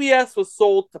 CBS was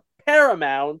sold to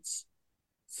Paramount.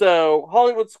 So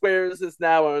Hollywood Squares is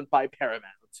now owned by Paramount.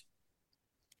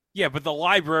 Yeah, but the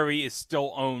library is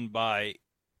still owned by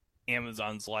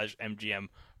Amazon/MGM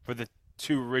for the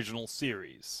two original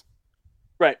series.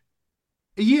 Right.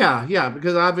 Yeah,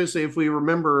 because obviously if we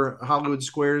remember Hollywood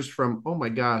Squares from, oh my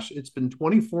gosh, it's been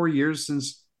 24 years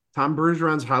since Tom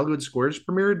Bergeron's Hollywood Squares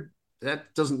premiered.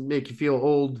 That doesn't make you feel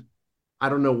old. I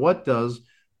don't know what does.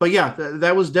 But yeah,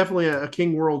 that was definitely a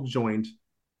King World joint.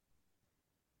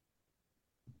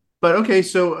 But okay,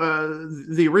 so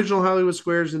the original Hollywood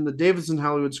Squares and the Davidson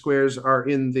Hollywood Squares are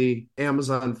in the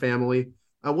Amazon family.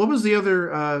 What was the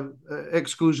other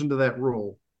exclusion to that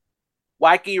rule?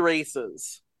 Wacky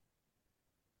Races.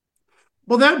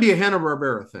 Well, that would be a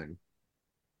Hanna-Barbera thing.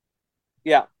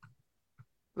 Yeah.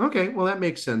 Okay, well, that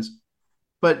makes sense.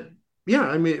 But yeah,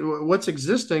 I mean, what's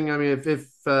existing? I mean, if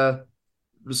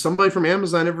somebody from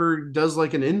Amazon ever does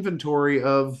like an inventory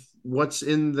of what's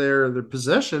in their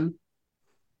possession,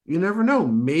 you never know.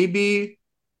 Maybe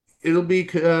it'll be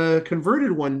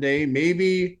converted one day.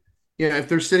 Maybe, if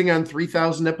they're sitting on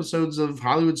 3,000 episodes of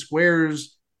Hollywood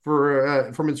Squares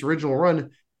from its original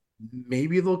run,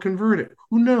 maybe they'll convert it.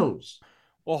 Who knows?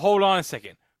 Well, hold on a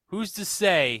second. Who's to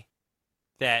say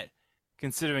that,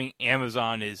 considering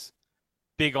Amazon is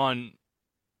big on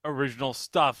original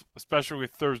stuff, especially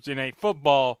with Thursday Night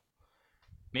Football,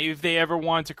 maybe if they ever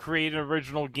want to create an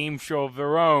original game show of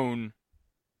their own,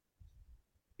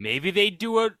 maybe they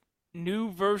do a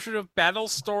new version of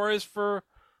Battlestars for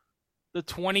the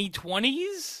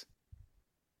 2020s?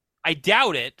 I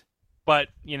doubt it, but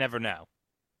you never know.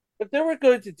 If they were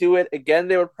going to do it again,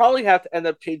 they would probably have to end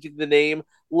up changing the name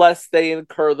lest they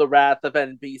incur the wrath of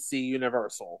NBC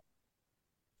Universal.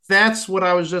 That's what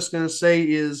I was just going to say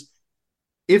is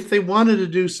if they wanted to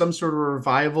do some sort of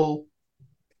revival,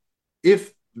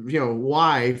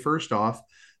 why, first off,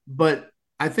 but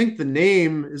I think the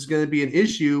name is going to be an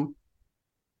issue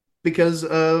because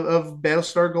of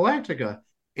Battlestar Galactica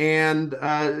and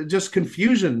just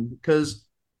confusion because,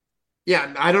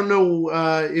 yeah, I don't know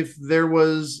if there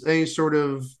was any sort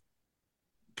of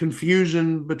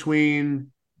confusion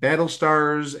between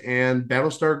Battlestars and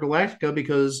Battlestar Galactica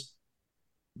because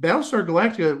Battlestar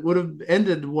Galactica would have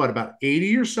ended, about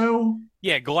 80 or so?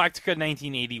 Yeah, Galactica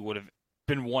 1980 would have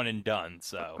been one and done,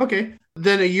 so. Okay.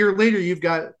 Then a year later, you've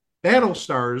got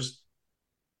Battlestars,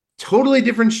 totally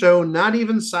different show, not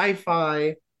even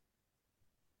sci-fi.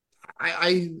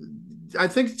 I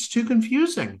think it's too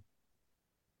confusing.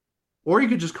 Or you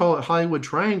could just call it Hollywood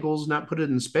Triangles, not put it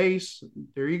in space.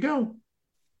 There you go.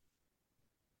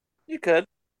 You could.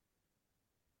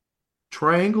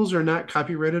 triangles are not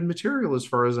copyrighted material as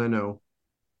far as I know.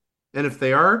 And if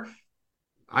they are,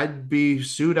 I'd be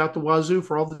sued out the wazoo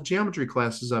for all the geometry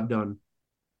classes I've done.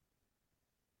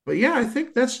 But yeah, I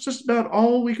think that's just about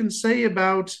all we can say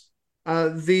about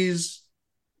these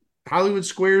Hollywood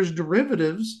Squares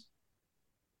derivatives.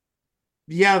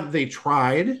 Yeah, they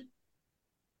tried.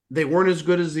 They weren't as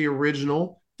good as the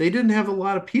original. They didn't have a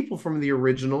lot of people from the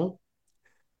original.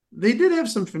 They did have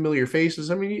some familiar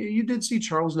faces. I mean, you did see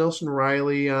Charles Nelson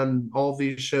Riley on all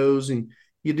these shows, and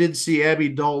you did see Abby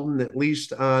Dalton at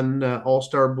least on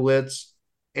All-Star Blitz,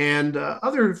 and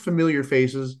other familiar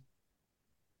faces.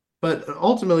 But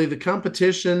ultimately, the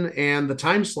competition and the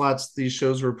time slots these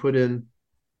shows were put in,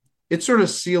 it sort of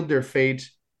sealed their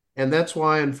fate. And that's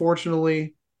why,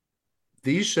 unfortunately,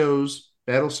 these shows,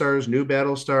 Battlestars, New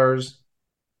Battlestars,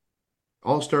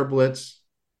 All-Star Blitz,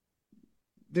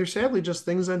 they're sadly just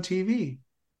things on TV.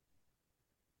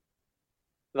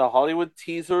 The Hollywood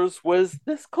Teasers was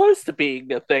this close to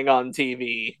being a thing on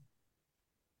TV.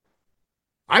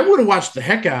 I would have watched the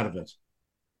heck out of it.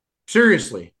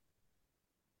 Seriously.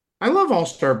 I love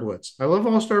All-Star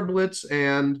Blitz.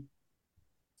 And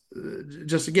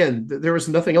just again, there was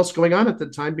nothing else going on at the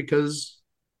time because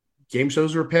game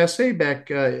shows were passe back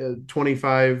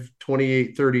 25,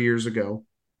 28, 30 years ago.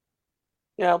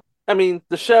 Yeah, I mean,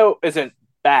 the show isn't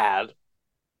bad,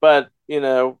 but,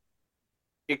 you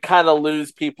kind of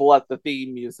lose people at the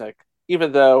theme music,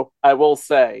 even though I will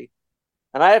say,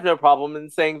 and I have no problem in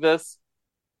saying this,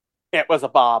 it was a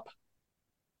bop.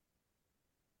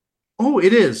 Oh,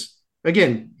 it is.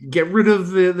 Again, get rid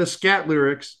of the scat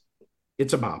lyrics.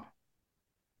 It's a bop.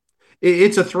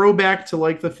 It's a throwback to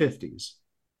like the 50s.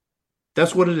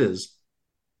 That's what it is.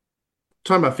 I'm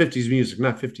talking about 50s music,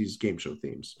 not 50s game show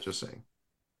themes. Just saying.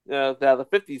 The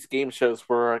 50s game shows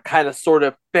were kind of sort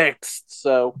of fixed,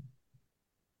 so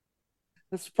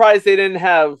I'm surprised they didn't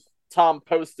have Tom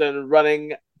Poston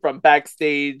running from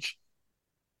backstage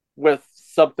with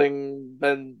something,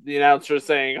 then the announcer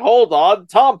saying, "Hold on,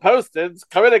 Tom Poston's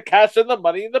coming to cash in the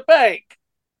Money in the Bank."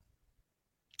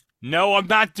 No, I'm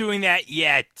not doing that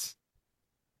yet.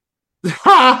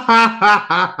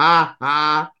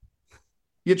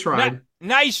 You tried.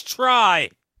 Nice try.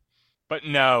 But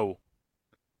no.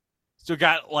 Still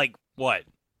got,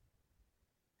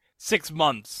 6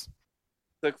 months.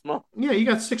 6 months? Yeah, you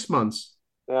got 6 months.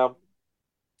 Yeah.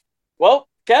 Well,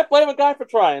 can't blame a guy for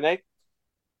trying, eh?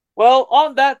 Well,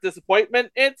 on that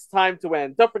disappointment, it's time to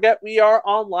end. Don't forget, we are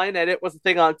online at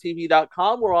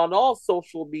itwasathingontv.com. We're on all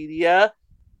social media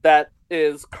that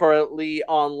is currently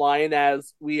online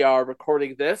as we are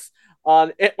recording this.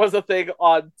 On It Was a Thing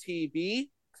on TV,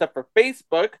 except for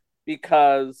Facebook,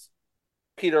 because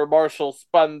Peter Marshall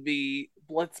spun the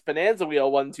Blitz Bonanza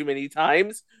wheel one too many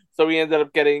times. So we ended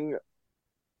up getting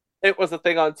It Was a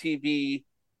Thing on TV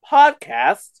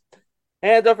podcast.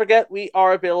 And don't forget, we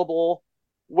are available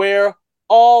where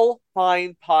all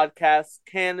fine podcasts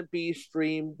can be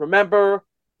streamed. Remember,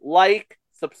 like,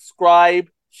 subscribe,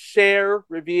 share,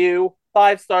 review,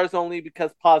 5 stars only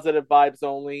because positive vibes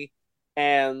only.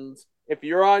 And if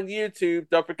you're on YouTube,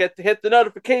 don't forget to hit the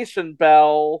notification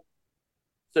bell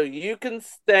so you can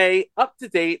stay up to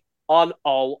date on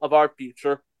all of our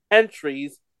future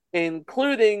entries,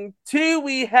 including 2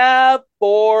 we have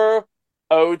for,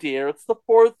 oh dear, it's the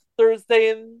 4th Thursday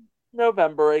in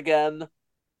November again.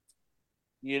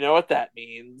 You know what that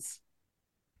means.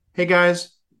 Hey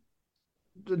guys,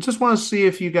 just want to see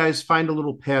if you guys find a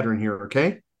little pattern here,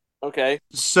 okay? Okay.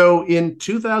 So in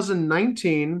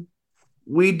 2019,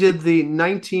 we did the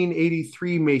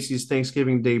 1983 Macy's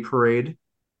Thanksgiving Day Parade.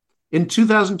 In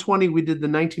 2020, we did the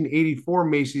 1984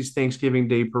 Macy's Thanksgiving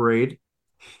Day Parade.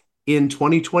 In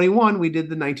 2021, we did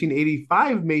the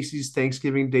 1985 Macy's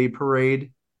Thanksgiving Day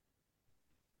Parade.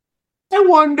 I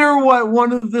wonder what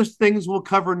one of the things we'll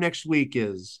cover next week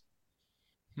is.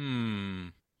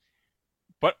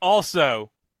 But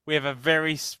also, we have a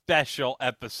very special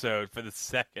episode for the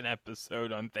second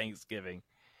episode on Thanksgiving.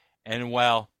 And,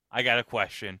 well, I got a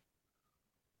question.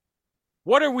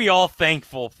 What are we all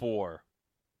thankful for?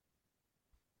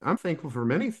 I'm thankful for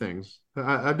many things.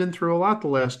 I've been through a lot the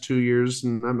last 2 years,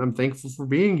 and I'm thankful for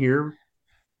being here.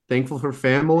 Thankful for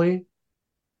family.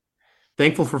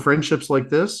 Thankful for friendships like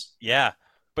this. Yeah,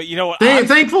 but you know what?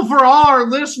 Thankful for all our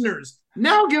listeners.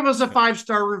 Now give us a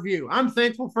 5-star review. I'm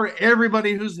thankful for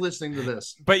everybody who's listening to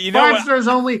this. But you know 5 what? stars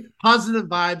only, positive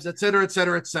vibes, etc.,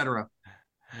 etc., etc.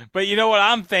 But you know what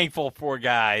I'm thankful for,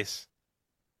 guys?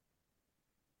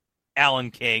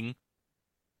 Alan King.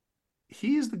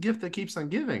 He is the gift that keeps on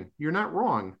giving. You're not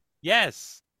wrong.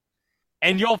 Yes.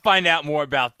 And you'll find out more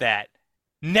about that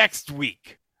next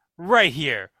week, right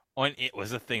here on on It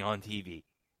Was a Thing on TV.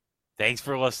 Thanks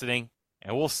for listening,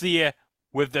 and we'll see you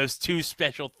with those 2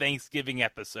 special Thanksgiving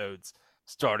episodes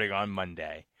starting on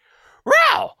Monday.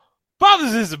 Row! Bob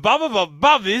is a ba ba ba,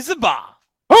 Bob is a ba.